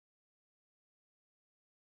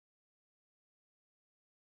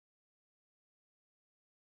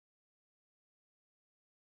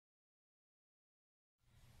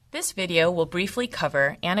This video will briefly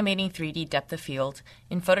cover animating 3D depth of field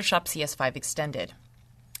in Photoshop CS5 Extended.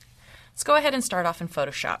 Let's go ahead and start off in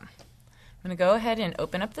Photoshop. I'm going to go ahead and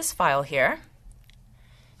open up this file here.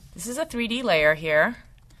 This is a 3D layer here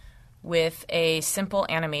with a simple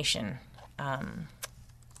animation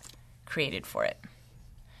created for it.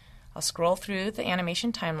 I'll scroll through the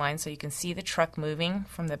animation timeline so you can see the truck moving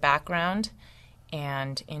from the background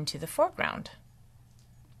and into the foreground.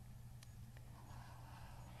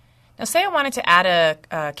 Now say I wanted to add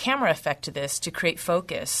a camera effect to this to create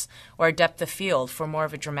focus or a depth of field for more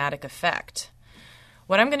of a dramatic effect.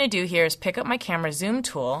 What I'm going to do here is pick up my camera zoom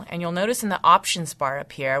tool, and you'll notice in the options bar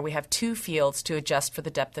up here we have two fields to adjust for the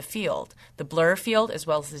depth of field, the blur field as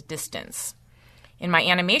well as the distance. In my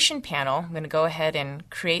animation panel, I'm going to go ahead and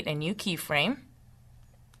create a new keyframe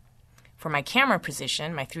for my camera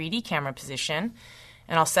position, my 3D camera position,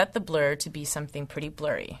 and I'll set the blur to be something pretty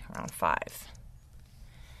blurry, around 5.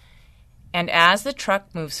 And as the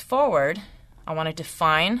truck moves forward, I want to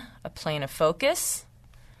define a plane of focus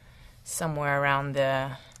somewhere around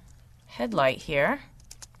the headlight here.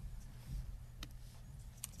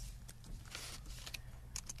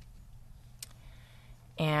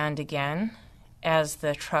 And again, as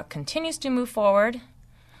the truck continues to move forward,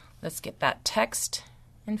 let's get that text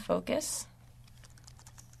in focus.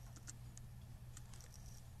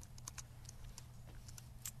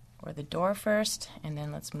 Or the door first, and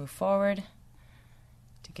then let's move forward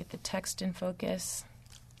to get the text in focus.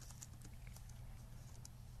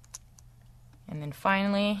 And then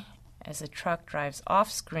finally, as the truck drives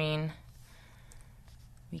off screen,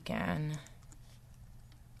 we can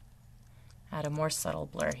add a more subtle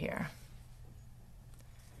blur here.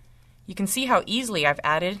 You can see how easily I've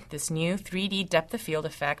added this new 3D depth of field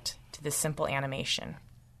effect to this simple animation.